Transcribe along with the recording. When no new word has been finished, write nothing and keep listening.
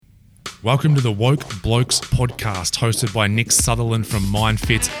Welcome to the Woke Blokes podcast, hosted by Nick Sutherland from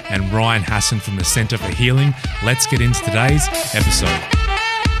MindFit and Ryan Hassan from the Centre for Healing. Let's get into today's episode.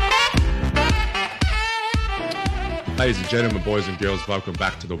 Ladies and gentlemen, boys and girls, welcome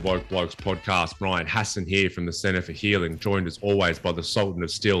back to the Woke Blokes podcast. Ryan Hassan here from the Centre for Healing, joined as always by the Sultan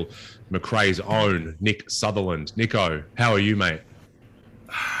of Steel, Macrae's own Nick Sutherland. Nico, how are you, mate?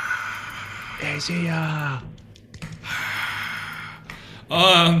 There's he.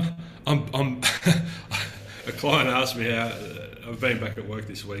 I'm a client asked me how I've been back at work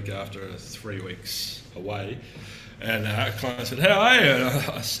this week after 3 weeks away, and a client said, "How are you?" And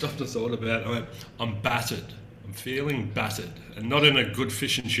I stopped and thought about it. I went, "I'm battered. I'm feeling battered, and not in a good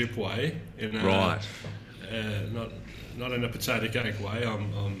fish and chip way. Not in a potato cake way.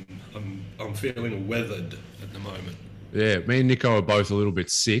 I'm feeling weathered at the moment." Yeah, me and Nico are both a little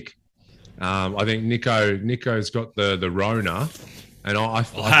bit sick. I think Nico's got the Rona. And I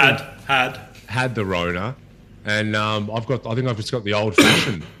had the Rona, and I think I've just got the old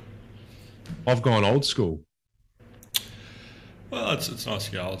fashioned. I've gone old school. Well, it's nice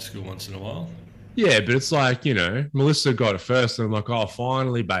to go old school once in a while. Yeah, but it's like, Melissa got it first, and I'm like, oh,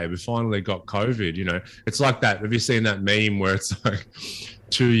 finally, babe, we finally got COVID. It's like that. Have you seen that meme where it's like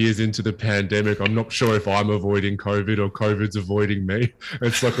 2 years into the pandemic? I'm not sure if I'm avoiding COVID or COVID's avoiding me.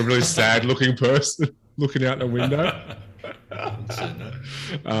 It's like a really sad looking person looking out the window.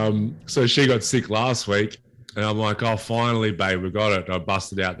 So she got sick last week, and I'm like, oh, finally, babe, we got it. I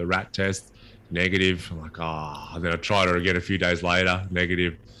busted out the rat test, negative. I'm like, and then I tried her again a few days later,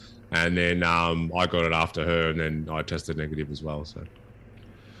 negative. And then I got it after her, and then I tested negative as well. So,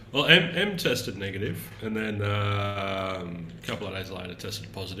 well, M tested negative, and then a couple of days later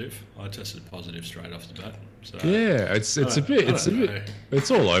tested positive. I tested positive straight off the bat. So yeah, it's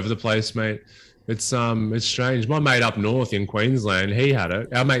all over the place, mate. It's strange. My mate up north in Queensland, he had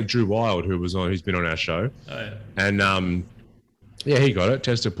it. Our mate Drew Wild, who's been on our show, and he got it,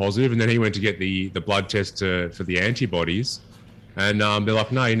 tested positive, and then he went to get the blood test for the antibodies, and they're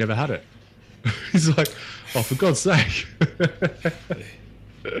like, no, you never had it. He's like, oh, for God's sake.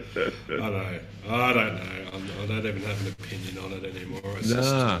 I don't know. I don't even have an opinion on it anymore.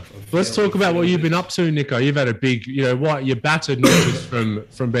 Let's talk about what you've been up to, Nico. You've had a big, you're battered not just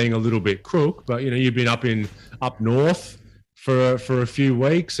from being a little bit crook, but you've been up north for a few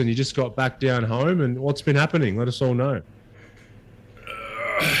weeks, and you just got back down home. And what's been happening? Let us all know.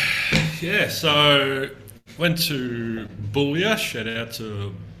 So went to Boulia. Shout out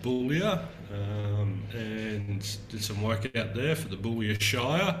to Boulia. And did some work out there for the Boulia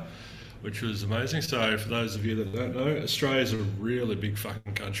Shire, which was amazing. So for those of you that don't know, Australia's a really big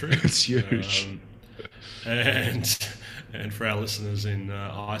fucking country. It's huge. And for our listeners in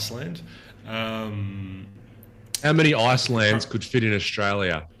Iceland. How many Icelands could fit in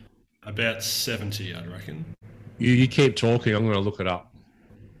Australia? About 70, I'd reckon. You keep talking, I'm going to look it up.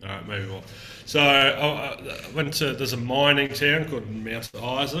 All right, maybe more. So I went to, there's a mining town called Mount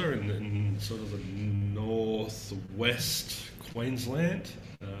Isa in sort of the northwest Queensland,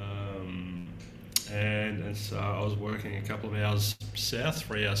 and so I was working a couple of hours south,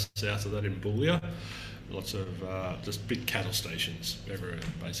 3 hours south of that in Boulia. Lots of just big cattle stations everywhere,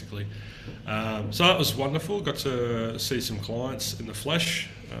 basically. So it was wonderful. Got to see some clients in the flesh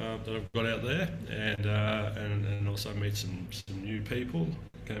that I've got out there, and also meet some new people.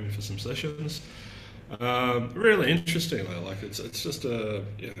 Came in for some sessions. Really interesting though. Like it's just a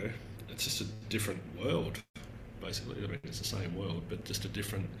it's just a different world, basically. I mean, it's the same world, but just a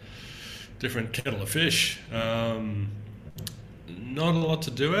different kettle of fish. Not a lot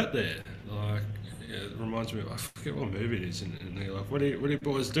to do out there. Like it reminds me of, I forget what movie it is, and they're like, what do you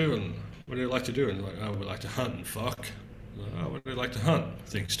boys do, and what do you like to do? And they're like, oh, we like to hunt and fuck. Like, oh, what do you like to hunt?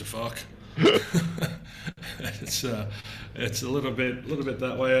 Things to fuck. It's a little bit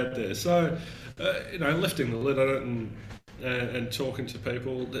that way out there. So, lifting the lid on it and talking to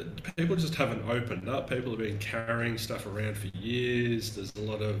people. That people just haven't opened up. People have been carrying stuff around for years. There's a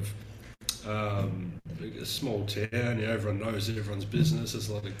lot of a small town. Everyone knows everyone's business. There's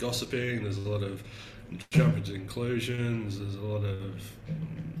a lot of gossiping. There's a lot of jumping to conclusions. There's a lot of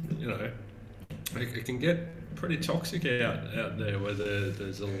it can get pretty toxic out there where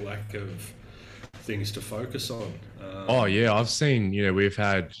there's a lack of things to focus on. I've seen, we've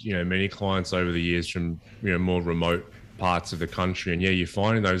had, many clients over the years from, more remote parts of the country. And you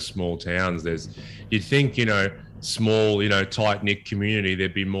find in those small towns, you'd think, small, tight-knit community,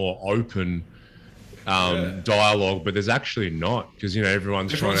 there'd be more open dialogue, but there's actually not, because,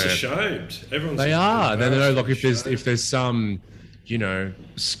 everyone's trying to... ashamed. They are. Then, like, if there's some...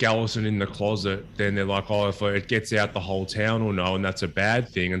 skeleton in the closet, then they're like, oh, if it gets out, the whole town will know, and that's a bad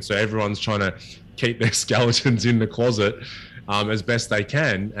thing. And so everyone's trying to keep their skeletons in the closet as best they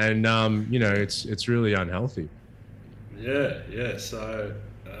can, and it's really unhealthy. Yeah. So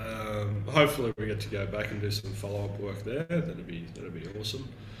hopefully we get to go back and do some follow-up work there. That'd be awesome.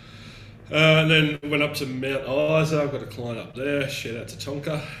 And then went up to Mount Isa. I've got a client up there. Shout out to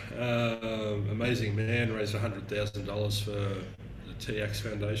Tonka. Amazing man. Raised $100,000 for the TX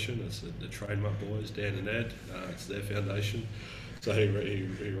Foundation. It's the Trademark boys, Dan and Ed. It's their foundation. So he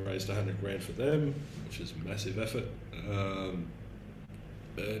raised $100,000 for them, which is a massive effort.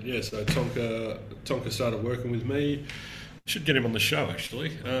 So Tonka started working with me. Should get him on the show actually.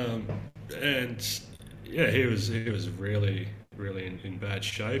 He was really in bad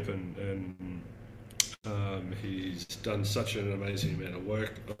shape, and he's done such an amazing amount of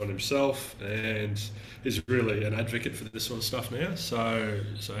work on himself, and he's really an advocate for this sort of stuff now. So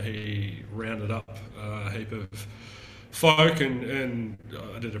he rounded up a heap of folk, and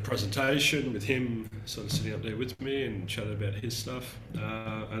I did a presentation with him sort of sitting up there with me and chatted about his stuff,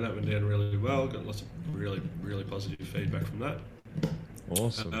 and that went down really well. Got lots of really positive feedback from that.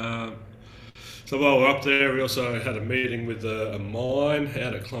 Awesome. So while we're up there, we also had a meeting with a mine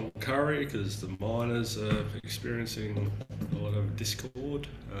out at Cloncurry, because the miners are experiencing a lot of discord.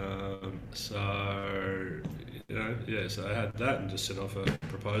 So I had that and just sent off a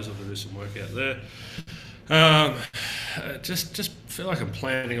proposal to do some work out there. Just feel like I'm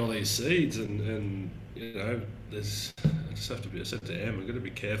planting all these seeds, and I just have to be. I said to Em, we've got to be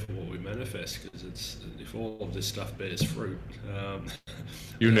careful what we manifest, because if all of this stuff bears fruit,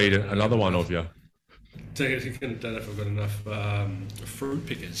 you need another one of you. I don't know if I've got enough fruit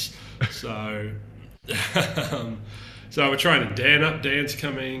pickers. So, so we're training Dan up. Dan's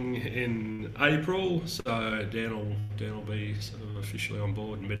coming in April, so Dan will be sort of officially on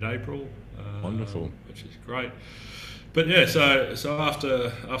board in mid-April. Wonderful, which is great. But yeah, so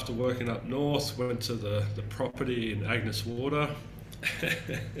after working up north, went to the property in Agnes Water.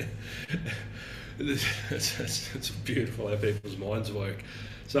 It's beautiful how people's minds work.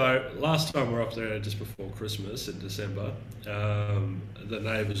 So last time we were up there just before Christmas in December, the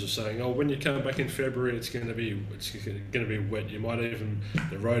neighbours were saying, "Oh, when you come back in February, it's going to be wet.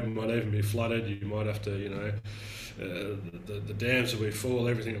 The road might even be flooded. You might have to, the dams will be full.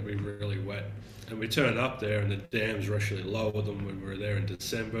 Everything will be really wet." And we turned up there, and the dams were actually lower than when we were there in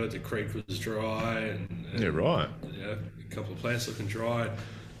December. The creek was dry, and yeah, right. Yeah, a couple of plants looking dry.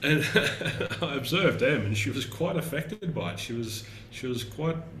 And I observed Em, and she was quite affected by it. She was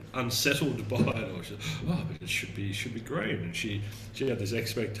quite unsettled by it. Or she said, "Oh, but it should be green." And she had this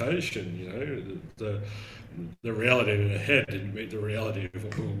expectation, the reality in her head didn't meet the reality of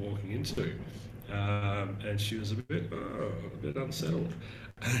what we were walking into, and she was a bit unsettled.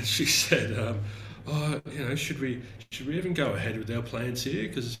 And she said, should we even go ahead with our plans here?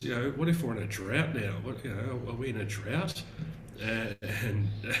 Because what if we're in a drought now? Are we in a drought? And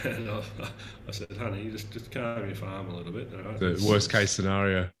I said, "Honey, you just calm your farm a little bit." Right? The worst case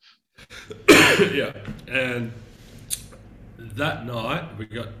scenario. Yeah. And that night we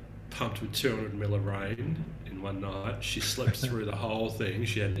got pumped with 200 mil of rain in one night. She slept through the whole thing.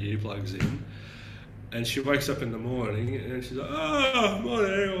 She had the earplugs in. And she wakes up in the morning and she's like, "Oh,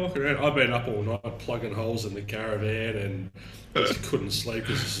 morning, walking around." I've been up all night plugging holes in the caravan and just couldn't sleep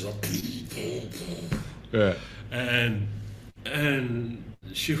because this is like... Yeah. And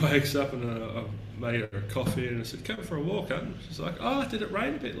she wakes up and I made her a coffee and I said, "Come for a walk, huh?" She's like, "Oh, did it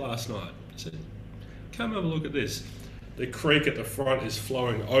rain a bit last night?" I said, "Come have a look at this." The creek at the front is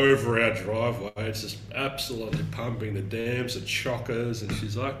flowing over our driveway. It's just absolutely pumping. The dams are chockers. And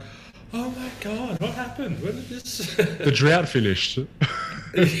she's like, "Oh my God, what happened? When did this..." The drought finished.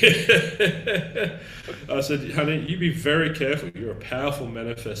 Yeah. I said, "Honey, you be very careful. You're a powerful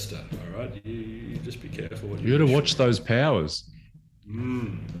manifester, all right? You just be careful what you got to watch those powers."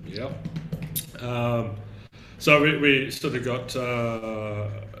 Yep. So we sort of got,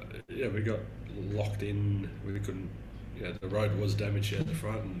 we got locked in. We couldn't, the road was damaged at the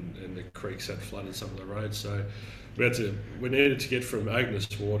front and the creeks had flooded some of the roads. So we needed to get from Agnes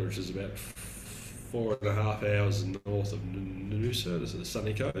Water, which is about 4.5 hours north of Noosa, this is the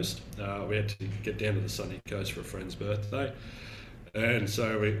sunny coast. We had to get down to the sunny coast for a friend's birthday. And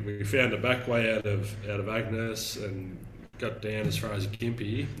so we found a back way out of Agnes and got down as far as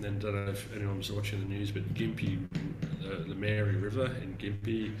Gympie. And I don't know if anyone was watching the news, but Gympie, the Mary River in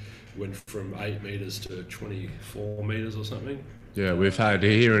Gympie, went from 8 metres to 24 metres or something. Yeah, we've had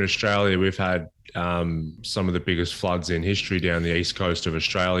here in Australia, we've had some of the biggest floods in history down the east coast of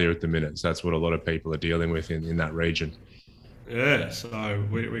Australia at the minute. So that's what a lot of people are dealing with in that region. Yeah, so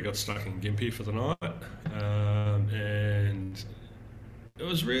we got stuck in Gympie for the night, and it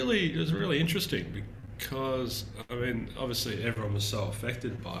was really interesting because I mean obviously everyone was so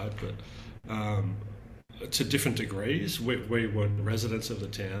affected by it, but to different degrees. We weren't residents of the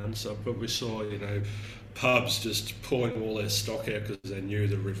town, but we saw pubs just pulling all their stock out because they knew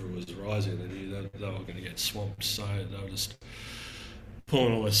the river was rising. They knew that they were going to get swamped, so they were just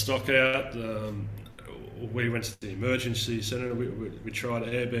pulling all their stock out. We went to the emergency centre. We tried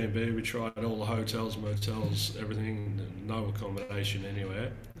Airbnb. We tried all the hotels, motels, everything. No accommodation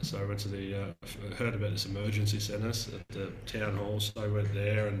anywhere. So I went to heard about this emergency centre at the town hall. So I went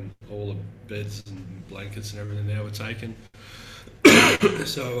there, and all the beds and blankets and everything there were taken.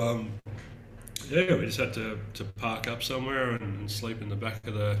 So yeah, we just had to park up somewhere and sleep in the back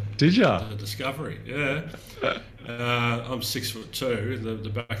of the Discovery. Yeah, I'm 6'2". The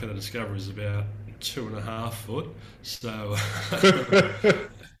back of the Discovery is about 2.5 foot. So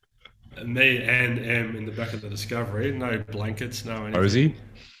me and Em in the back of the Discovery, no blankets, no anything. Cozy?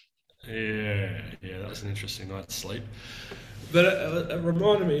 Yeah, that was an interesting night's sleep. But it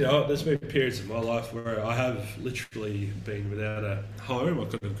reminded me, there's been periods in my life where I have literally been without a home. I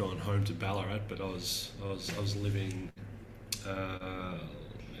could have gone home to Ballarat, but I was living. I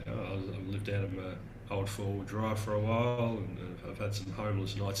lived out of my old 4-wheel drive for a while, and I've had some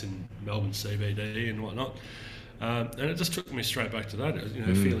homeless nights in Melbourne CBD and whatnot. And it just took me straight back to that.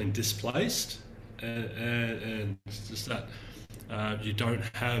 Feeling displaced, and just that you don't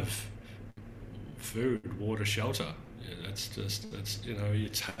have food, water, shelter. You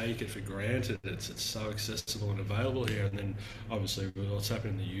take it for granted. It's so accessible and available here, and then obviously with what's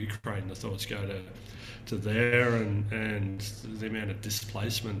happening in the Ukraine, the thoughts go to there, and the amount of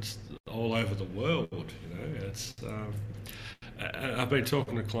displacement all over the world. It's I've been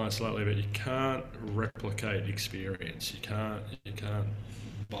talking to clients lately, but you can't replicate experience. You can't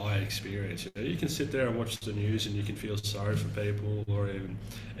buy experience. You can sit there and watch the news and you can feel sorry for people or even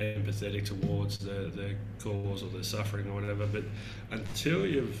empathetic towards their cause or their suffering or whatever, but until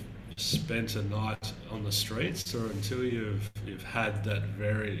you've spent a night on the streets or until you've had that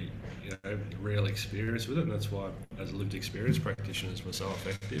very real experience with it, and that's why as lived experience practitioners were so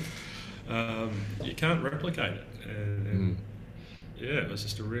effective, you can't replicate it. And yeah, it was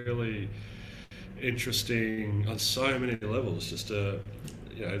just a really interesting on so many levels. Just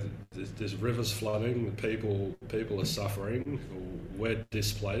there's rivers flooding, people are suffering, we're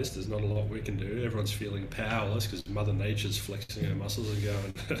displaced, there's not a lot we can do, everyone's feeling powerless because Mother Nature's flexing her muscles and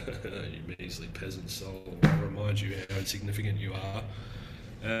going, you measly peasant soul, I'll remind you how insignificant you are.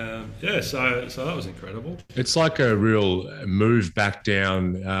 So that was incredible. It's like a real move back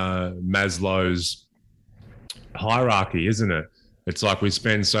down Maslow's hierarchy, isn't it? It's like we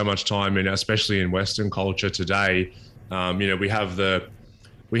spend so much time especially in Western culture today,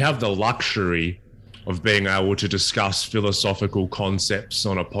 we have the luxury of being able to discuss philosophical concepts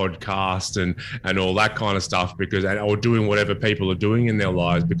on a podcast and all that kind of stuff or doing whatever people are doing in their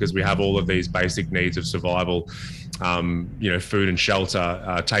lives because we have all of these basic needs of survival, food and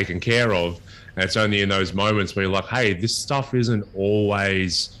shelter taken care of. And it's only in those moments where you're like, hey, this stuff isn't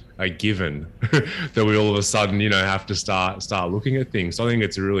always a given that we all of a sudden, have to start looking at things. So I think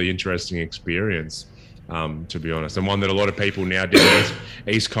it's a really interesting experience. To be honest, and one that a lot of people now down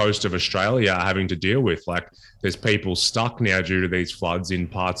the east coast of Australia are having to deal with. Like there's people stuck now due to these floods in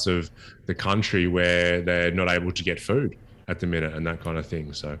parts of the country where they're not able to get food at the minute and that kind of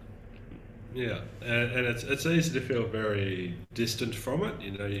thing. So yeah, and it's easy to feel very distant from it.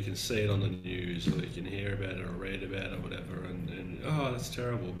 You can see it on the news or you can hear about it or read about it or whatever, and oh, that's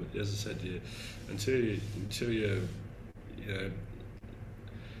terrible. But as I said to you, until you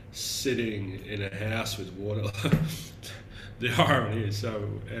sitting in a house with water, the irony is, so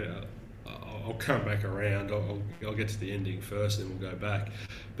I'll come back around, I'll get to the ending first and then we'll go back.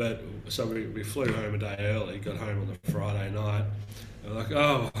 But so we flew home a day early, got home on the Friday night, and we're like,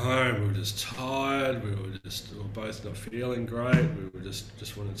 home, we were just tired, we were both not feeling great, we were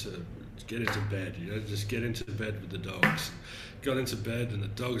just wanted to get into bed, just get into bed with the dogs. Got into bed and the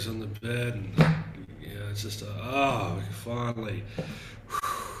dog's on the bed, and it's just we finally.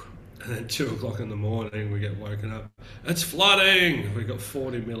 And then 2 o'clock in the morning, we get woken up. It's flooding! We got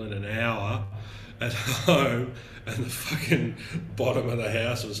 40 mil in an hour at home, and the fucking bottom of the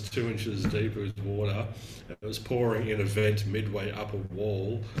house was 2 inches deep with water. It was pouring in a vent midway up a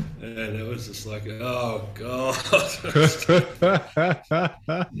wall, and it was just like, oh God.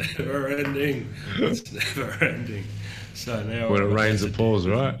 Never ending. It's never ending. So now when it rains, it pours,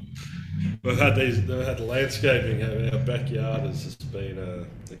 right? We've had landscaping. Our backyard has just been a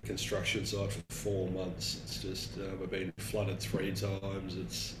construction site for 4 months. It's just we've been flooded 3 times.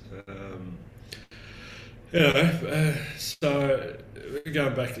 It's so we're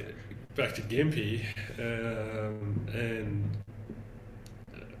going back to Gympie, and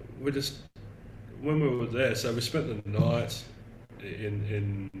we just when we were there. So we spent the night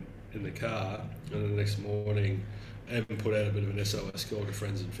in the car, and the next morning. And put out a bit of an SOS call to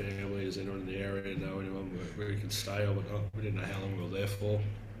friends and family. Is anyone in the area know anyone where we can stay or whatnot? We didn't know how long we were there for.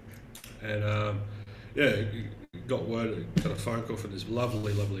 And got a phone call from this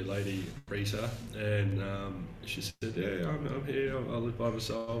lovely lady, Rita, and she said, "Yeah, I'm here. I live by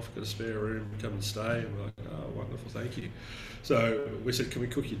myself. Got a spare room. Come and stay." And we're like, "Oh, wonderful, thank you." So we said, "Can we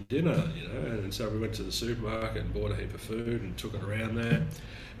cook you dinner?" And so we went to the supermarket and bought a heap of food and took it around there.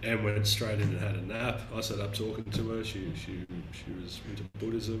 And went straight in and had a nap. I sat up talking to her. She was into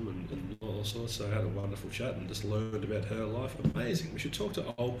Buddhism and all sorts. So I had a wonderful chat and just learned about her life. Amazing. We should talk to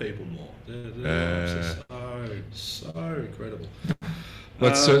old people more. Their lives are so incredible.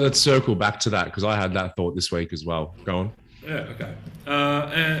 Let's circle back to that, because I had that thought this week as well. Go on. Yeah. Okay.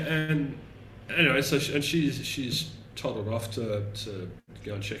 And anyway, so she's toddled off to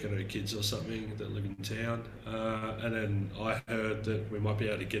go and check on her kids or something that live in town, and then I heard that we might be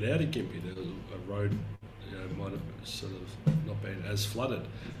able to get out of Gympie. There was a road, might have sort of not been as flooded.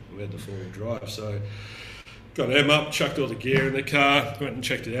 We had the 4-wheel drive, so got them up, chucked all the gear in the car, went and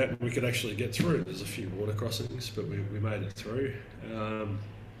checked it out, and we could actually get through. There's a few water crossings, but we made it through.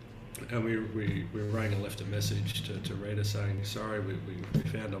 And we rang and left a message to Rita saying, sorry, we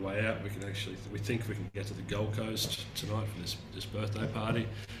found our way out. We think we can get to the Gold Coast tonight for this birthday party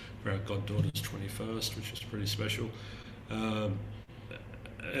for our goddaughter's 21st, which is pretty special. And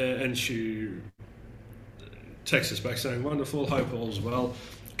she texted us back saying, wonderful, hope all's well.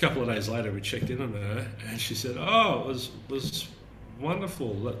 A couple of days later, we checked in on her, and she said, oh, it was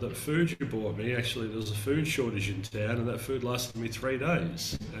wonderful, that food you bought me. Actually, there was a food shortage in town, and that food lasted me 3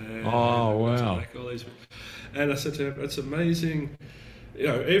 days. And wow. And I said to her, it's amazing,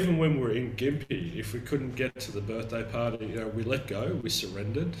 even when we're in Gympie, if we couldn't get to the birthday party, we let go, we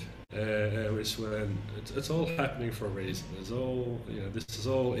surrendered, and we swam. It's all happening for a reason. There's all, this is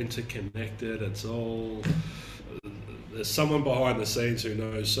all interconnected. There's someone behind the scenes who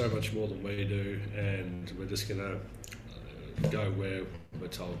knows so much more than we do, and we're just gonna go where we're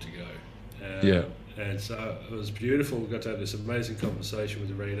told to go. And so it was beautiful. We got to have this amazing conversation with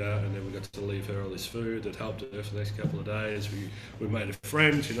Rita, and then we got to leave her all this food that helped her for the next couple of days. We made a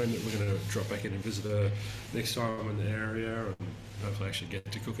friend, we're going to drop back in and visit her next time I'm in the area, and hopefully actually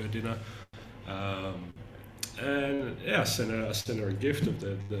get to cook her dinner. And I sent her a gift of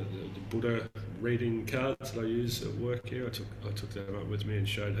the Buddha reading cards that I use at work here. I took them up with me and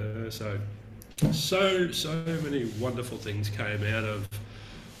showed her. So many wonderful things came out of,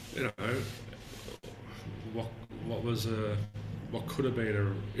 what could have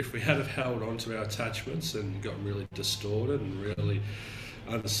been if we had have held on to our attachments and gotten really distorted and really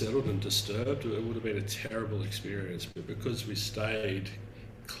unsettled and disturbed, it would have been a terrible experience. But because we stayed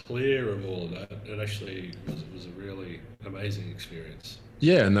clear of all of that, it actually was a really amazing experience.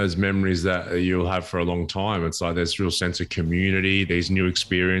 Yeah, and those memories that you'll have for a long time. It's like there's a real sense of community, these new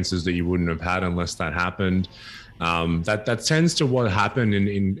experiences that you wouldn't have had unless that happened. That tends to what happened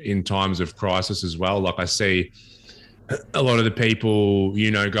in times of crisis as well. Like I see a lot of the people,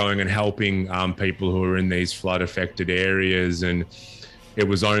 going and helping people who are in these flood affected areas. And it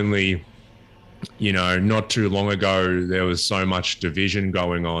was only, not too long ago, there was so much division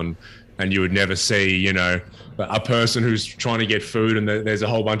going on, and you would never see, a person who's trying to get food and there's a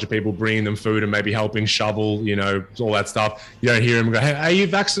whole bunch of people bringing them food and maybe helping shovel, all that stuff. You don't hear them go, hey, are you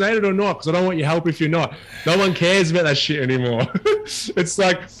vaccinated or not? Because I don't want your help if you're not. No one cares about that shit anymore. It's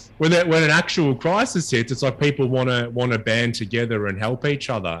like when an actual crisis hits, it's like people want to band together and help each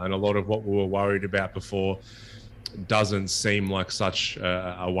other. And a lot of what we were worried about before doesn't seem like such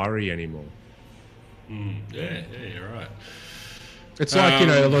a worry anymore. Yeah, you're right. It's like,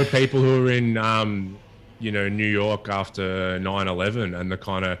 a lot of people who are in, New York after 9/11 and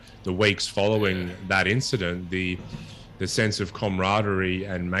the weeks following that incident, the sense of camaraderie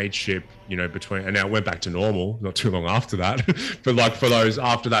and mateship, between, and now it went back to normal not too long after that. But like for those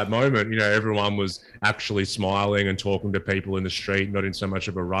after that moment, everyone was actually smiling and talking to people in the street, not in so much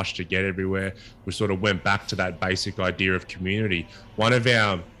of a rush to get everywhere. We sort of went back to that basic idea of community. One of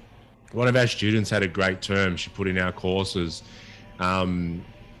our students had a great term she put in our courses.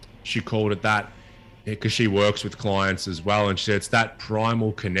 She called it that, because she works with clients as well, and she said it's that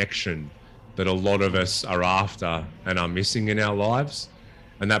primal connection that a lot of us are after and are missing in our lives.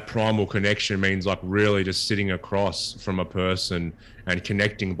 And that primal connection means like really just sitting across from a person and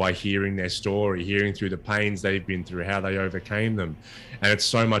connecting by hearing their story, hearing through the pains they've been through, how they overcame them. And it's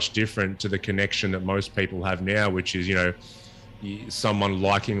so much different to the connection that most people have now, which is, you know, someone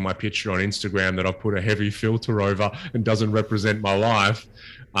liking my picture on Instagram that I've put a heavy filter over and doesn't represent my life.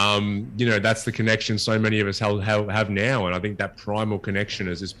 You know, that's the connection so many of us have now. And I think that primal connection,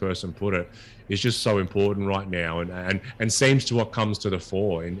 as this person put it, is just so important right now, and seems to what comes to the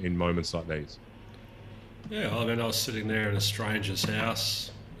fore in moments like these. Yeah, I mean, I was sitting there in a stranger's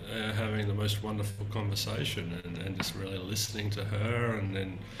house having the most wonderful conversation and just really listening to her and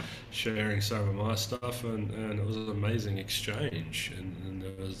then sharing some of my stuff, and it was an amazing exchange, and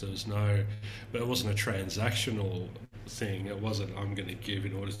there was no, but it wasn't a transactional thing. It wasn't I'm going to give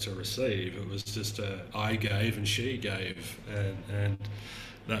in order to receive. It was just I gave and she gave, and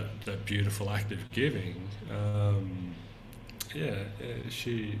that beautiful act of giving.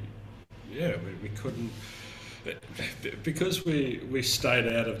 We couldn't, because we stayed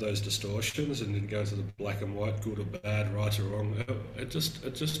out of those distortions and didn't go to the black and white, good or bad, right or wrong. It just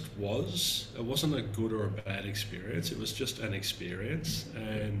was. It wasn't a good or a bad experience. It was just an experience,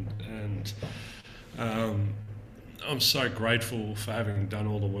 and I'm so grateful for having done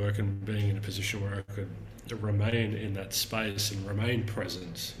all the work and being in a position where I could remain in that space and remain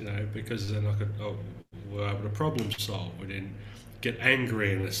present, you know, because then we were able to problem solve. We didn't get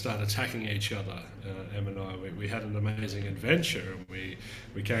angry and start attacking each other. Em and I, we had an amazing adventure, and we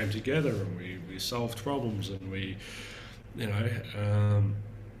came together and we solved problems, and we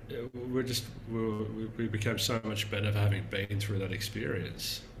became so much better for having been through that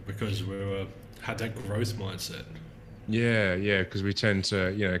experience, because we had that growth mindset. Yeah, because we tend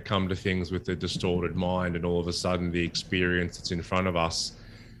to, you know, come to things with a distorted mind, and all of a sudden the experience that's in front of us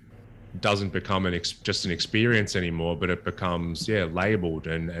doesn't become just an experience anymore, but it becomes labeled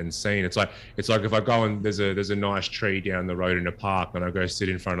and seen. It's like if I go and there's a nice tree down the road in a park, and I go sit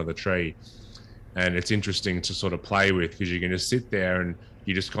in front of the tree, and it's interesting to sort of play with, because you can just sit there and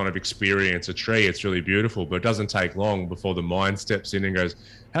you just kind of experience a tree. It's really beautiful, but it doesn't take long before the mind steps in and goes,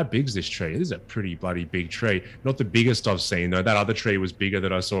 how big's this tree? This is a pretty bloody big tree. Not the biggest I've seen, though. That other tree was bigger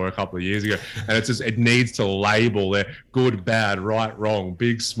that I saw a couple of years ago. And it's just, it needs to label it good, bad, right, wrong,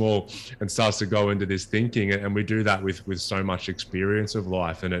 big, small, and starts to go into this thinking. And we do that with so much experience of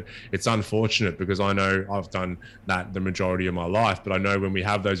life. And it's unfortunate, because I know I've done that the majority of my life, but I know when we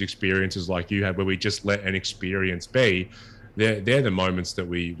have those experiences like you had, where we just let an experience be, they're the moments that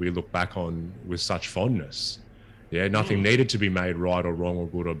we look back on with such fondness. Yeah, nothing needed to be made right or wrong or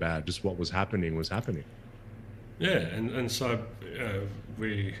good or bad. Just what was happening was happening. Yeah, and so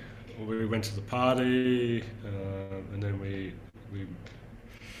we went to the party, and then we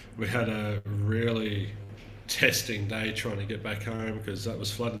had a really testing day trying to get back home, because that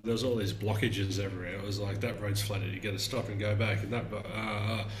was flooded. There was all these blockages everywhere. It was like, that road's flooded, you got to stop and go back, and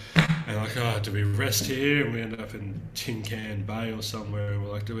and like, do we rest here? And we end up in Tin Can Bay or somewhere, and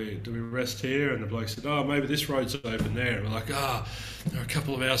we're like, do we rest here? And the bloke said, maybe this road's open there. And we're like, they're a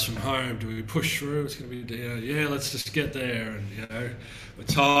couple of hours from home, do we push through? It's going to be let's just get there. And you know, we're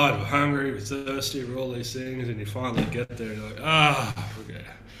tired, we're hungry, we're thirsty, we're all these things, and you finally get there, and you're like, okay,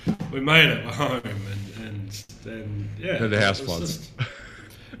 we made it, we're home. And then the house floods.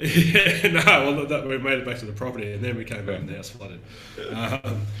 We made it back to the property, and then we came home and the house flooded.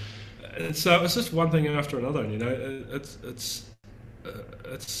 And so it's just one thing after another, and you know, it's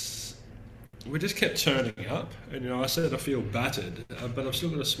we just kept turning up, and you know, I said I feel battered, but I've still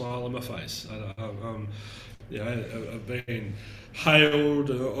got a smile on my face. I've been hailed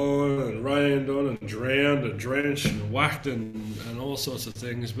on and rained on and drowned and drenched and whacked and all sorts of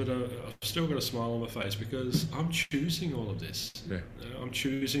things, but I've still got a smile on my face, because I'm choosing all of this. Yeah. I'm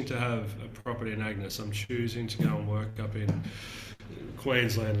choosing to have a property in Agnes. I'm choosing to go and work up in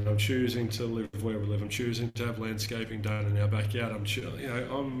Queensland. I'm choosing to live where we live. I'm choosing to have landscaping done in our backyard. I'm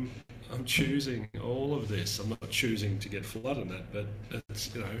choosing all of this. I'm not choosing to get flooded in that, but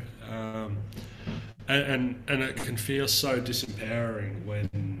it's, you know, and it can feel so disempowering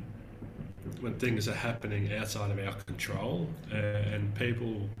when things are happening outside of our control, and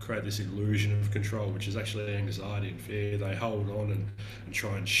people create this illusion of control, which is actually anxiety and fear. They hold on and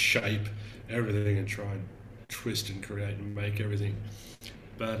try and shape everything and try and twist and create and make everything.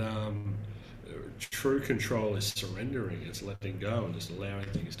 But true control is surrendering. It's letting go and just allowing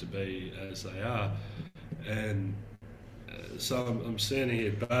things to be as they are. And So I'm standing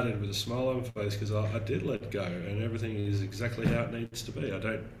here battered with a smile on my face because I did let go, and everything is exactly how it needs to be.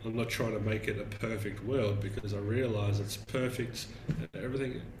 I'm not trying to make it a perfect world, because I realise it's perfect.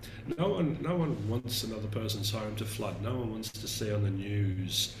 Everything. No one wants another person's home to flood. No one wants to see on the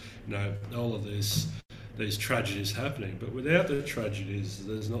news, all of these tragedies happening. But without the tragedies,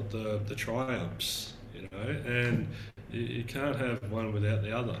 there's not the triumphs. And you can't have one without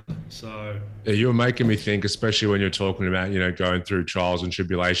the other. So yeah, you were making me think, especially when you're talking about, going through trials and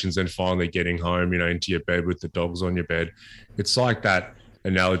tribulations and finally getting home, into your bed with the dogs on your bed. It's like that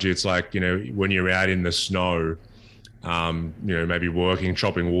analogy. It's like, when you're out in the snow, maybe working,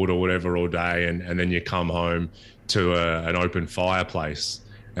 chopping wood or whatever all day, and then you come home to an open fireplace.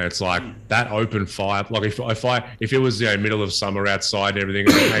 And it's like that open fire, like if it was middle of summer outside and everything,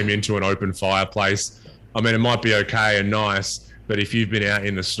 and I came into an open fireplace, I mean, it might be okay and nice, but if you've been out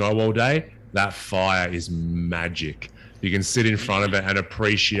in the snow all day, that fire is magic. You can sit in front of it and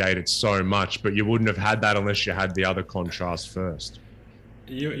appreciate it so much, but you wouldn't have had that unless you had the other contrast first.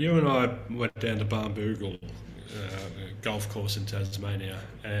 You and I went down to Barnbougle, golf course in Tasmania,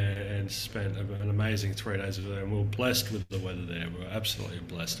 and spent an amazing 3 days there, and we were blessed with the weather there. We were absolutely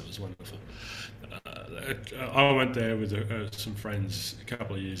blessed. It was wonderful. I went there with some friends a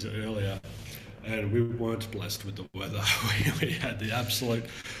couple of years earlier, and we weren't blessed with the weather. We had the absolute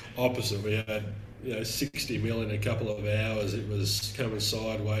opposite. We had 60 mil in a couple of hours. It was coming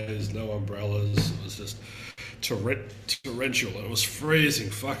sideways, no umbrellas. It was just torrential. It was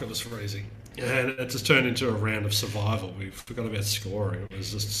freezing. Fuck, it was freezing. And it just turned into a round of survival. We forgot about scoring. It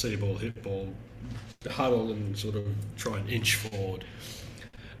was just see ball, hit ball, huddle and sort of try and inch forward.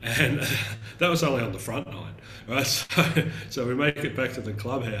 And that was only on the front nine, right? So we make it back to the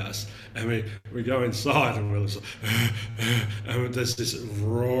clubhouse, and we go inside, and we're and there's this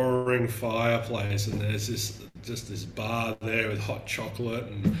roaring fireplace, and there's this bar there with hot chocolate,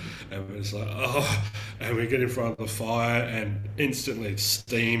 and it's like, and we get in front of the fire, and instantly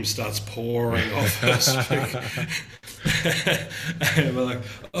steam starts pouring off us. And we're like,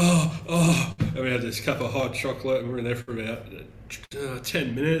 and we had this cup of hot chocolate, and we were in there for about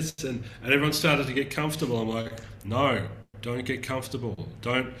 10 minutes, and everyone started to get comfortable. I'm like, no, don't get comfortable.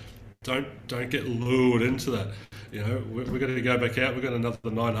 Don't get lured into that. We're going to go back out. We've got another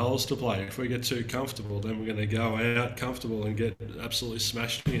 9 holes to play. If we get too comfortable, then we're going to go out comfortable and get absolutely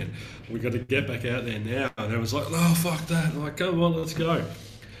smashed again. We've got to get back out there now. And everyone's like, oh, fuck that. I'm like, come on, let's go.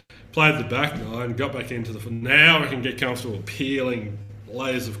 Played the back nine, got back into now we can get comfortable peeling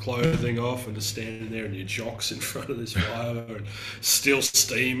layers of clothing off and just standing there in your jocks in front of this fire and still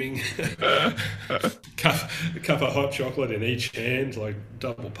steaming. a cup of hot chocolate in each hand, like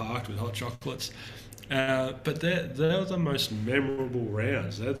double parked with hot chocolates. But they're the most memorable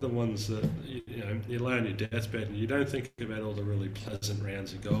rounds. They're the ones that you lay on your deathbed and you don't think about all the really pleasant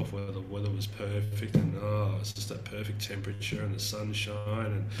rounds of golf where the weather was perfect and it's just that perfect temperature and the sunshine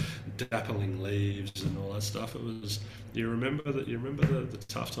and dappling leaves and all that stuff. It was you remember the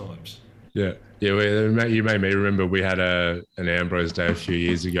tough times. Yeah. You made me remember we had an Ambrose Day a few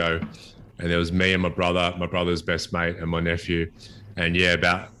years ago, and there was me and my brother's best mate, and my nephew. And yeah,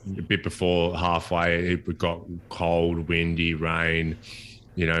 about a bit before halfway, it got cold, windy, rain,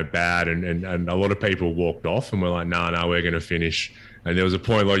 bad. And a lot of people walked off and were like, no, we're going to finish. And there was a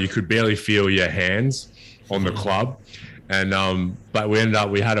point where you could barely feel your hands on the club. And but we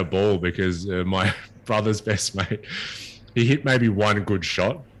had a ball because my brother's best mate, he hit maybe one good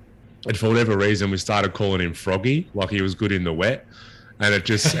shot. And for whatever reason, we started calling him Froggy, like he was good in the wet. And it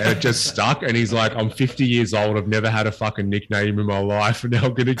just stuck. And he's like, I'm 50 years old. I've never had a fucking nickname in my life. And now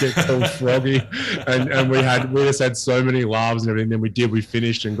I'm going to get called Froggy. And we just had so many laughs and everything. Then we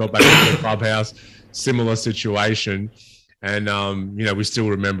finished and got back to the clubhouse. Similar situation. And, we still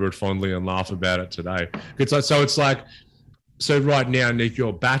remember it fondly and laugh about it today. So right now, Nick,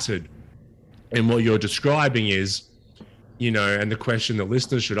 you're battered. And what you're describing is, and the question that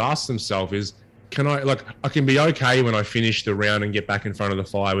listeners should ask themselves is, I can be okay when I finish the round and get back in front of the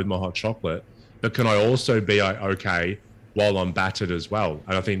fire with my hot chocolate, but can I also be okay while I'm battered as well?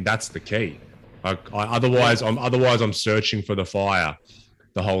 And I think that's the key. Otherwise I'm searching for the fire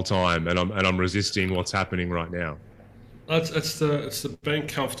the whole time, and I'm resisting what's happening right now. It's the being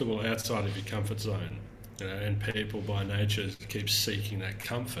comfortable outside of your comfort zone. And people by nature keep seeking that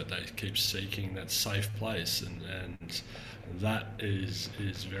comfort. They keep seeking that safe place, and that is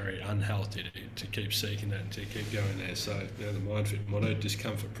very unhealthy to keep seeking that and to keep going there. So the MindFit motto,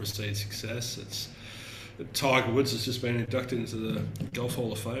 discomfort precedes success. Tiger Woods has just been inducted into the Golf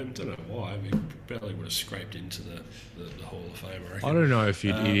Hall of Fame. Don't know why. He barely would have scraped into the Hall of Fame, I reckon. I don't know if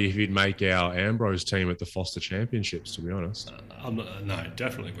he'd make our Ambrose team at the Foster Championships, to be honest. No,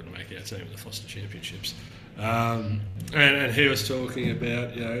 definitely wouldn't make our team at the Foster Championships. And he was talking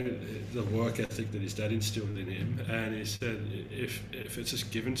about, the work ethic that his dad instilled in him, and he said if it's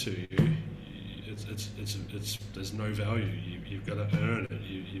just given to you, it's there's no value. You've got to earn it.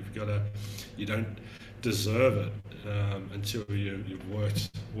 You don't deserve it until you've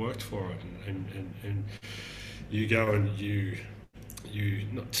worked for it, and you go and you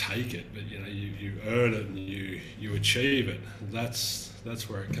not take it, but you earn it and you achieve it. That's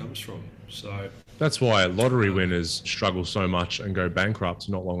where it comes from. So that's why lottery winners struggle so much and go bankrupt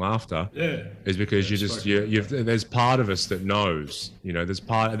not long after. Yeah, is because there's part of us that knows. There's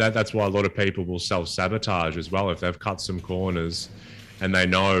part that's why a lot of people will self-sabotage as well if they've cut some corners. And they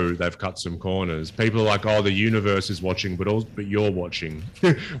know they've cut some corners. People are like, oh, the universe is watching, but you're watching.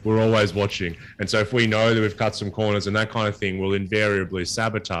 We're always watching. And so if we know that we've cut some corners and that kind of thing, we'll invariably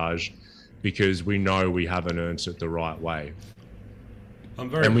sabotage because we know we haven't earned it the right way.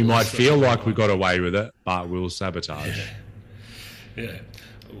 And we might feel like we got away with it, but we'll sabotage. Yeah.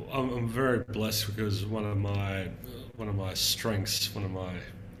 I'm very blessed because one of my strengths, one of my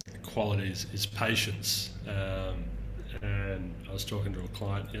qualities is patience. And I was talking to a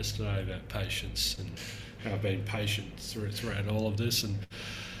client yesterday about patience and how I've been patient throughout all of this. And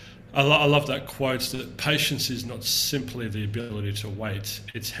I love that quote that patience is not simply the ability to wait,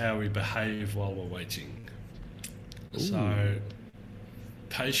 it's how we behave while we're waiting. Ooh. So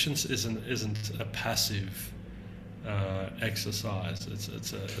patience isn't a passive exercise.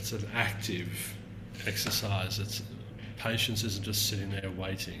 It's an active exercise. Patience isn't just sitting there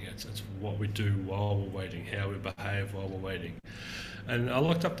waiting. It's what we do while we're waiting, how we behave while we're waiting. And I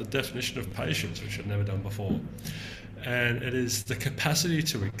looked up the definition of patience, which I'd never done before. And it is the capacity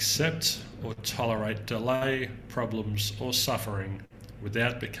to accept or tolerate delay, problems, or suffering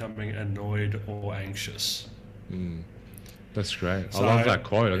without becoming annoyed or anxious. That's great. I love that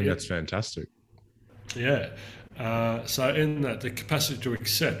quote. I think that's fantastic. Yeah. So in that, the capacity to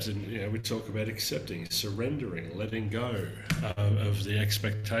accept, and we talk about accepting, surrendering, letting go of the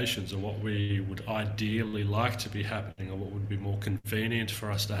expectations of what we would ideally like to be happening or what would be more convenient for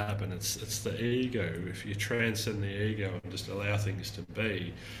us to happen. It's the ego. If you transcend the ego and just allow things to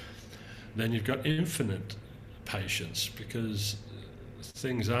be, then you've got infinite patience because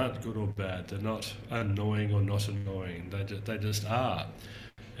things aren't good or bad. They're not annoying or not annoying. They just are.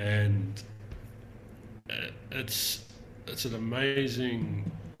 And it's an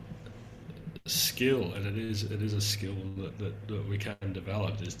amazing skill, and it is a skill that we can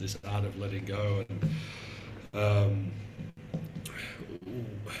develop. There's this art of letting go, and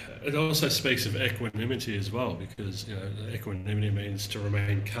it also speaks of equanimity as well, because equanimity means to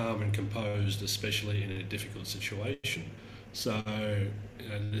remain calm and composed, especially in a difficult situation. So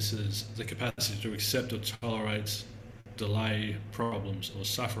this is the capacity to accept or tolerate delay, problems, or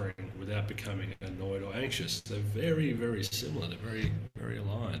suffering without becoming annoyed or anxious. They're very, very similar. They're very, very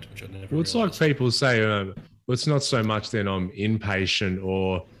aligned, which I never realized. It's like people say, it's not so much then I'm impatient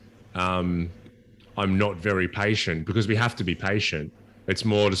or I'm not very patient, because we have to be patient. It's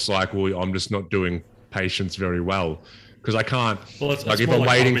more just like, well, I'm just not doing patience very well, because I can't, if I'm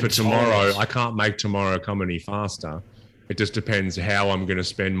waiting for tomorrow, I can't make tomorrow come any faster. It just depends how I'm going to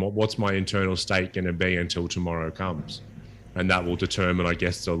spend, what's my internal state going to be until tomorrow comes. And that will determine, I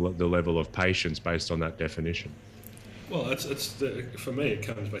guess, the level of patience based on that definition. Well, for me, it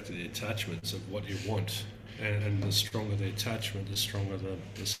comes back to the attachments of what you want. And the stronger the attachment, the stronger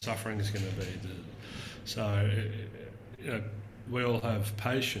the suffering is going to be. So we all have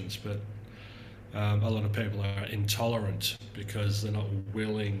patience, but a lot of people are intolerant because they're not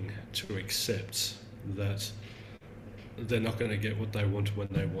willing to accept that they're not going to get what they want when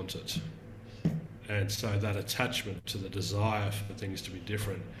they want it. And so that attachment to the desire for things to be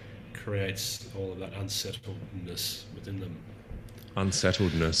different creates all of that unsettledness within them.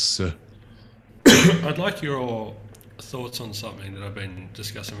 Unsettledness. I'd like your thoughts on something that I've been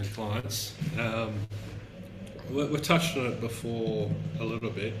discussing with clients. We touched on it before a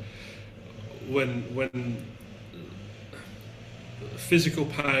little bit. When physical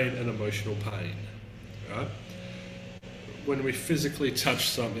pain and emotional pain, right? When we physically touch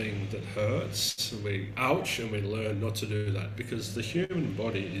something that hurts, we ouch, and we learn not to do that, because the human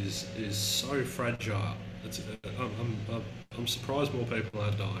body is so fragile. I'm surprised more people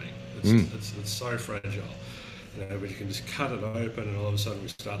aren't dying. It's so fragile. We can just cut it open, and all of a sudden we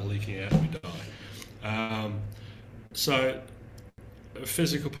start leaking out and we die. So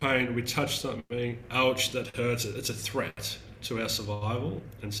physical pain, we touch something, ouch, that hurts. It's a threat to our survival,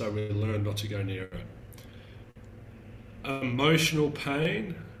 and so we learn not to go near it. Emotional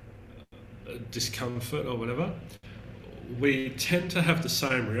pain, discomfort or whatever, we tend to have the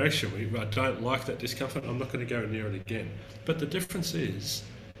same reaction. I don't like that discomfort, I'm not going to go near it again. But the difference is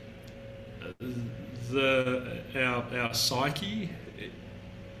our psyche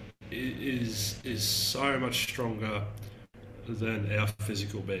is so much stronger than our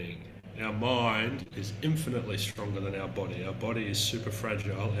physical being. Our mind is infinitely stronger than our body. Our body is super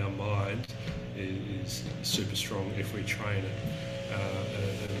fragile. Our mind is super strong if we train it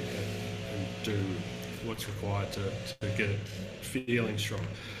and do what's required to get it feeling strong.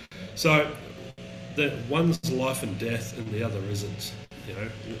 So that one's life and death and the other isn't. You know,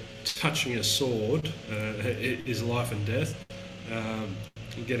 touching a sword is life and death.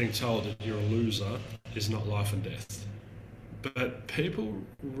 Getting told that you're a loser is not life and death. But people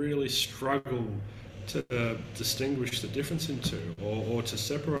really struggle to distinguish the difference in two, or to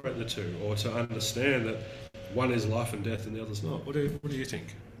separate the two, or to understand that one is life and death and the other's not. What do you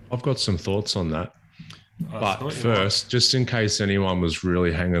think? I've got some thoughts on that. But first, just in case anyone was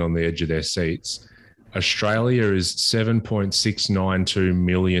really hanging on the edge of their seats, Australia is 7.692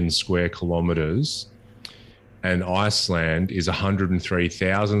 million square kilometres, and Iceland is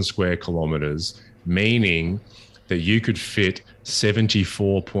 103,000 square kilometres, meaning that you could fit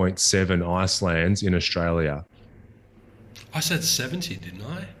 74.7 Icelands in Australia. I said 70, didn't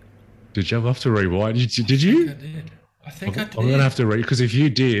I? Did you have to rewind? Did you? I think I did. I'm going to have to read, because if you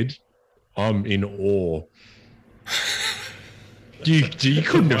did, I'm in awe. You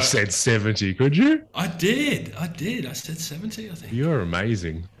couldn't have said 70, could you? I did. I said 70, I think. You're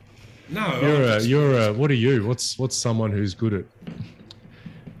amazing. No. You're what are you? What's someone who's good at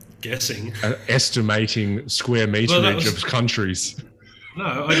guessing? Estimating square meterage of countries.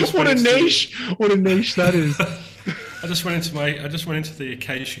 No, I just what a niche that is. I just went into the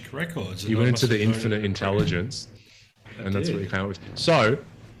Akashic records. You went into the infinite intelligence, and that's what you came up with. So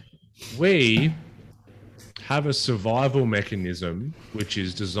we have a survival mechanism which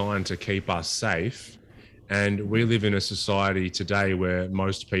is designed to keep us safe, and we live in a society today where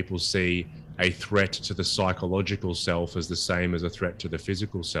most people see a threat to the psychological self as the same as a threat to the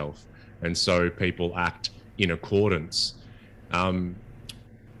physical self, and so people act in accordance.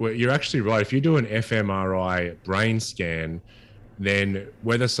 Well, you're actually right. If you do an fMRI brain scan, then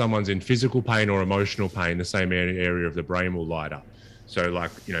whether someone's in physical pain or emotional pain, the same area of the brain will light up. So, like,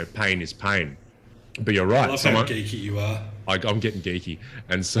 pain is pain. But you're right. I love how geeky you are. I'm getting geeky.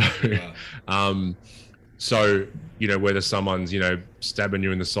 And so, whether someone's, stabbing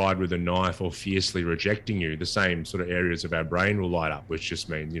you in the side with a knife or fiercely rejecting you, the same sort of areas of our brain will light up, which just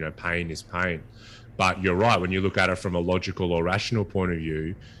means, pain is pain. But you're right. When you look at it from a logical or rational point of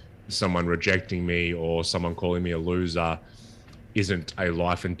view, someone rejecting me or someone calling me a loser isn't a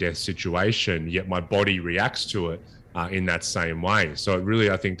life and death situation, yet my body reacts to it in that same way. So it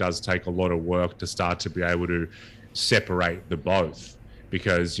really, I think, does take a lot of work to start to be able to separate the both.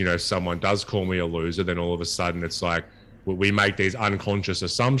 Because, someone does call me a loser, then all of a sudden it's like, we make these unconscious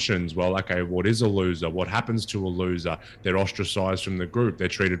assumptions. Well, okay, what is a loser? What happens to a loser? They're ostracized from the group. They're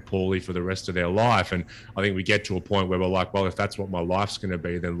treated poorly for the rest of their life. And I think we get to a point where we're like, well, if that's what my life's going to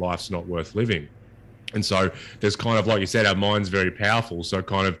be, then life's not worth living. And so there's kind of, like you said, our mind's very powerful. So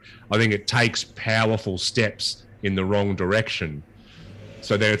I think it takes powerful steps in the wrong direction.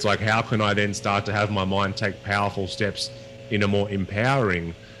 So then it's like, how can I then start to have my mind take powerful steps in a more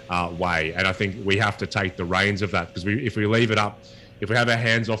empowering way? And I think we have to take the reins of that, because if we leave it up, if we have our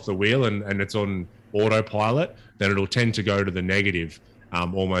hands off the wheel and it's on autopilot, then it'll tend to go to the negative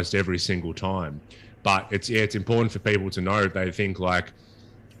almost every single time. But it's important for people to know, they think like,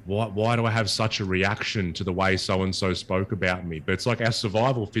 why do I have such a reaction to the way so-and-so spoke about me? But it's like our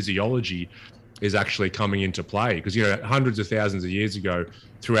survival physiology is actually coming into play, because, hundreds of thousands of years ago,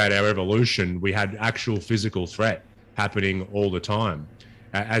 throughout our evolution, we had actual physical threat happening all the time.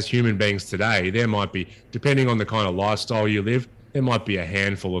 As human beings today, there might be, depending on the kind of lifestyle you live, there might be a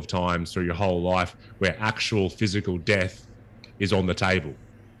handful of times through your whole life where actual physical death is on the table.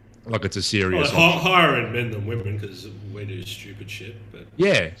 Like, it's a serious... higher in men than women, because we do stupid shit. But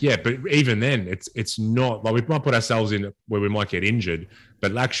yeah, but even then, it's not... Like, we might put ourselves in where we might get injured,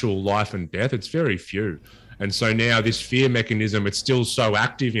 but actual life and death, it's very few. And so now this fear mechanism, it's still so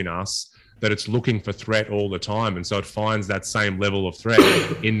active in us that it's looking for threat all the time. And so it finds that same level of threat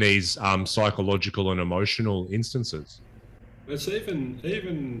in these psychological and emotional instances. It's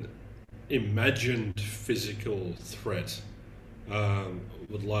even imagined physical threat.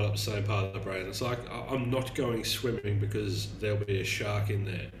 would light up the same part of the brain. It's like, I'm not going swimming because there'll be a shark in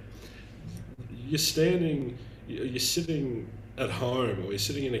there. You're sitting at home, or you're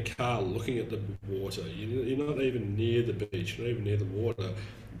sitting in a car looking at the water. You're not even near the beach, you're not even near the water,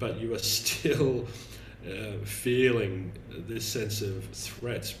 but you are still feeling this sense of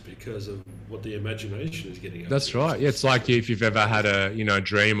threat because of what the imagination is getting. That's right. Yeah, it's like if you've ever had a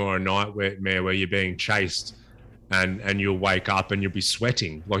dream or a nightmare where you're being chased, and you'll wake up and you'll be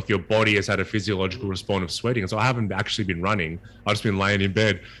sweating, like your body has had a physiological response of sweating. So I haven't actually been running, I've just been laying in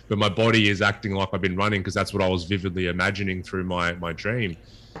bed, but my body is acting like I've been running because that's what I was vividly imagining through my dream.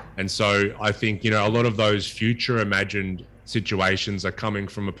 And so I think, a lot of those future imagined situations are coming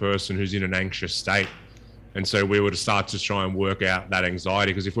from a person who's in an anxious state. And so we would start to try and work out that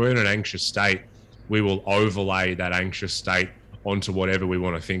anxiety, because if we're in an anxious state, we will overlay that anxious state onto whatever we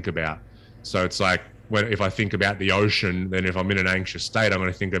want to think about. So it's like, if I think about the ocean, then if I'm in an anxious state, I'm going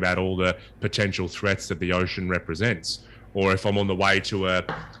to think about all the potential threats that the ocean represents. Or if I'm on the way to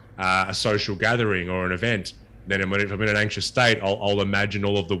a social gathering or an event, then if I'm in an anxious state, I'll imagine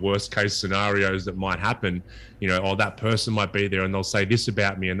all of the worst case scenarios that might happen. That person might be there and they'll say this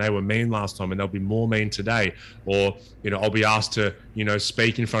about me, and they were mean last time and they'll be more mean today. Or, I'll be asked to,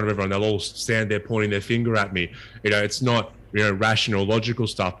 speak in front of everyone. They'll all stand there pointing their finger at me. It's not, rational, logical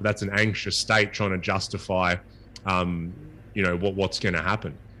stuff, but that's an anxious state trying to justify, what's going to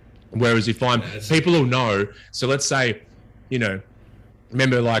happen. Whereas if people will know. So let's say,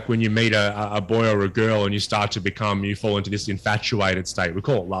 remember, like when you meet a boy or a girl and you fall into this infatuated state. We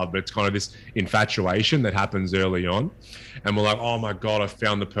call it love, but it's kind of this infatuation that happens early on. And we're like, oh my God, I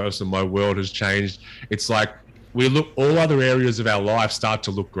found the person, my world has changed. It's like all other areas of our life start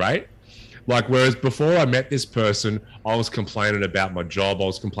to look great. Like, whereas before I met this person, I was complaining about my job, I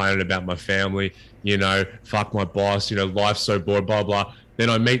was complaining about my family, fuck my boss, life's so bored, blah, blah. Then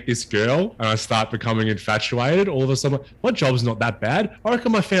I meet this girl and I start becoming infatuated. All of a sudden, my job's not that bad. I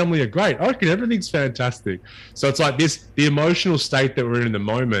reckon my family are great. I reckon everything's fantastic. So it's like the emotional state that we're in the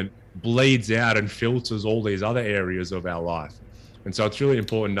moment bleeds out and filters all these other areas of our life. And so it's really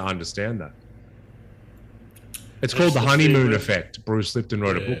important to understand that. It's called the honeymoon effect. Bruce Lipton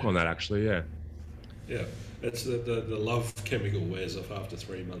wrote a book on that, actually. Yeah. Yeah. It's the love chemical wears off after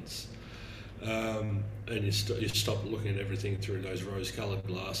 3 months. And you stop looking at everything through those rose-coloured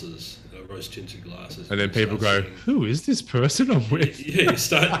glasses, rose-tinted glasses. And then people go, who is this person I'm with? Yeah, you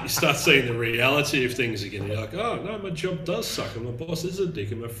start seeing the reality of things again. You're like, oh, no, my job does suck, and my boss is a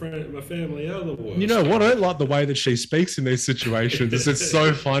dick, and my family are the worst. You know what? I don't like the way that she speaks in these situations. It's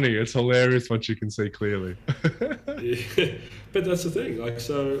so funny. It's hilarious once you can see clearly. Yeah. But that's the thing. Like,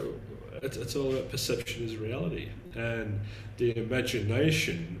 so it's all about perception is reality. And the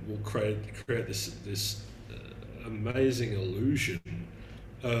imagination will create this amazing illusion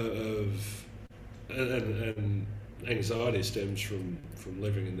of and anxiety stems from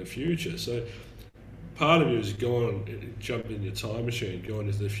living in the future. So part of you is jump in your time machine, go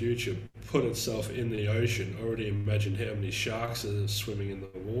into the future, put itself in the ocean, already imagine how many sharks are swimming in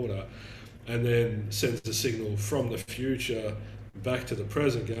the water, and then sends a signal from the future back to the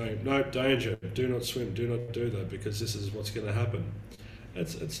present going, nope, danger, do not swim, do not do that, because this is what's going to happen.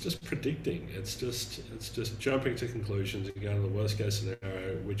 It's just predicting. It's just jumping to conclusions and going to the worst case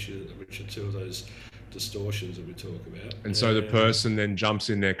scenario, which are two of those distortions that we talk about. And so the person then jumps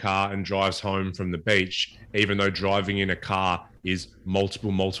in their car and drives home from the beach, even though driving in a car is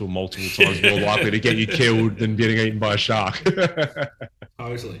multiple times more likely to get you killed than getting eaten by a shark.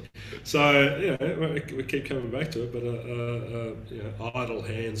 Totally. So, we keep coming back to it, but idle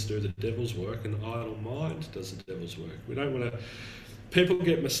hands do the devil's work and idle mind does the devil's work. We don't want to... People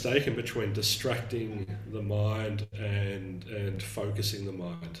get mistaken between distracting the mind and focusing the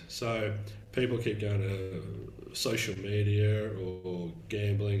mind. So people keep going to social media or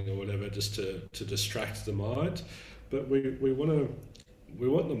gambling or whatever just to distract the mind. But we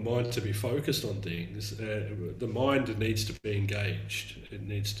want the mind to be focused on things. The mind needs to be engaged. It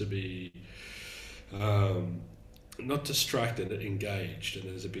needs to be not distracted, engaged. And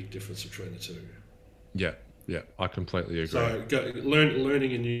there's a big difference between the two. Yeah, I completely agree. So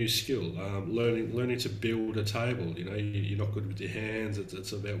learning a new skill, learning to build a table. You're not good with your hands.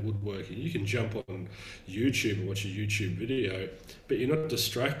 It's about woodworking. You can jump on YouTube and watch a YouTube video, but you're not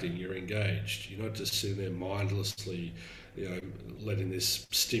distracting. You're engaged. You're not just sitting there mindlessly, letting this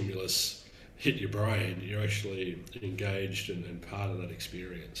stimulus hit your brain. You're actually engaged and part of that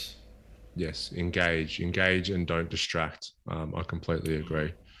experience. Yes, engage and don't distract. I completely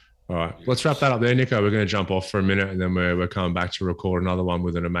agree. All right, let's wrap that up there, Nico. We're going to jump off for a minute and then we're coming back to record another one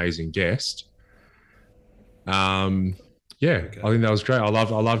with an amazing guest. Yeah, okay. I think that was great. I love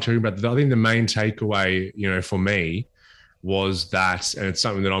talking about that. I think the main takeaway, for me was that, and it's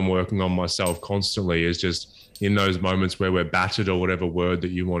something that I'm working on myself constantly, is just in those moments where we're battered, or whatever word that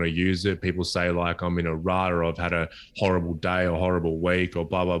you want to use it. People say like, I'm in a rut, or I've had a horrible day or horrible week, or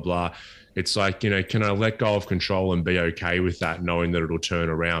blah, blah, blah. It's like, can I let go of control and be okay with that, knowing that it'll turn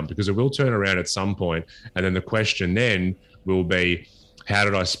around? Because it will turn around at some point. And then the question then will be, how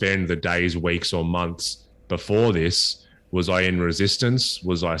did I spend the days, weeks, or months before this? Was I in resistance?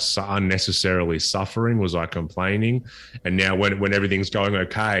 Was I unnecessarily suffering? Was I complaining? And now when everything's going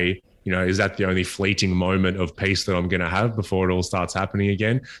okay, is that the only fleeting moment of peace that I'm going to have before it all starts happening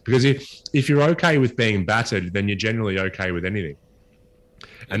again? Because if you're okay with being battered, then you're generally okay with anything.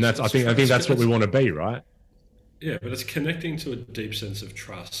 And I think that's what we want to be, right? Yeah, but it's connecting to a deep sense of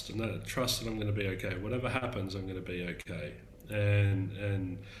trust, and that trust that I'm going to be okay. Whatever happens, I'm going to be okay.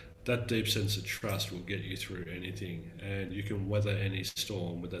 And that deep sense of trust will get you through anything, and you can weather any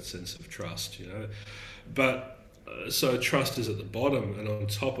storm with that sense of trust, But so trust is at the bottom, and on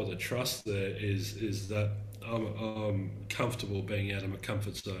top of the trust there is that I'm comfortable being out of my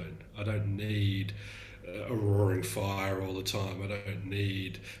comfort zone. I don't need a roaring fire all the time. I don't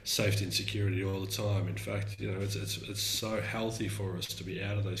need safety and security all the time. In fact, it's so healthy for us to be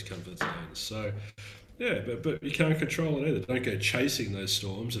out of those comfort zones. So yeah, but you can't control it either. Don't go chasing those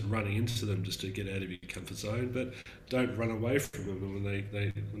storms and running into them just to get out of your comfort zone, but don't run away from them when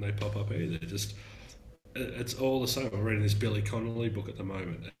they pop up either. It's all the same. I'm reading this Billy Connolly book at the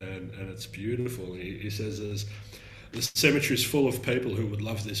moment, and it's beautiful. He says the cemetery is full of people who would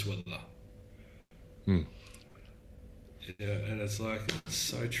love this weather. Yeah, and it's like, it's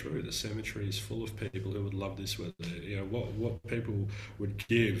so true. The cemetery is full of people who would love this weather. What people would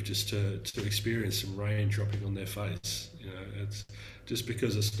give just to experience some rain dropping on their face. It's just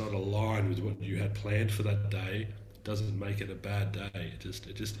because it's not aligned with what you had planned for that day doesn't make it a bad day. It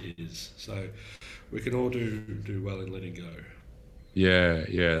just is. So we can all do well in letting go. Yeah,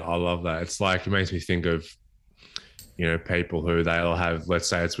 I love that. It's like, it makes me think of people who they'll have, let's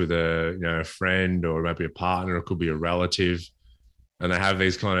say it's with a friend, or maybe a partner, or it could be a relative, and they have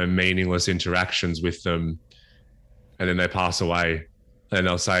these kind of meaningless interactions with them, and then they pass away, and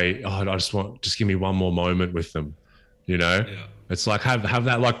they'll say, "Oh, just give me one more moment with them," Yeah. It's like, have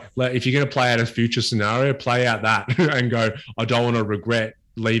that, like, if you're going to play out a future scenario, play out that and go, I don't want to regret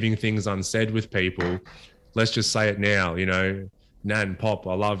leaving things unsaid with people. Let's just say it now, Nan, Pop,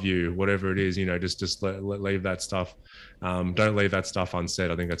 I love you, whatever it is, just leave that stuff. Don't leave that stuff unsaid.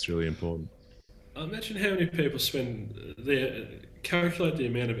 I think that's really important. Imagine how many people calculate the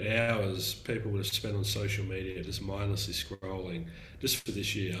amount of hours people would have spent on social media just mindlessly scrolling just for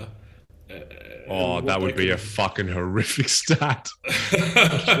this year. That would be a fucking horrific stat.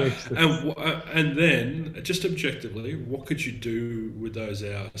 and then, just objectively, what could you do with those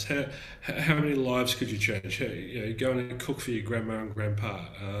hours? How many lives could you change? Going to cook for your grandma and grandpa,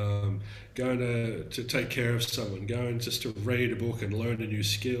 going to take care of someone, going just to read a book and learn a new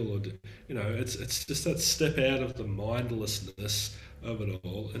skill, or it's just that step out of the mindlessness of it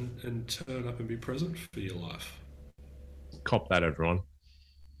all and turn up and be present for your life. Cop that, everyone.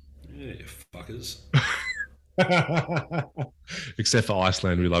 Yeah, you fuckers. Except for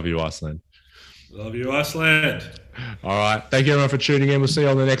Iceland. We love you, Iceland. Love you, Iceland. All right. Thank you, everyone, for tuning in. We'll see you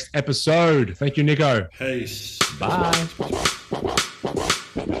on the next episode. Thank you, Nico. Peace. Bye.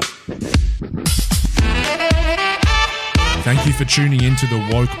 Thank you for tuning in to the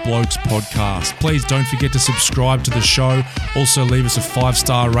Woke Blokes podcast. Please don't forget to subscribe to the show. Also, leave us a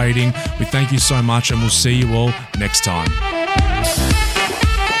 5-star rating. We thank you so much, and we'll see you all next time.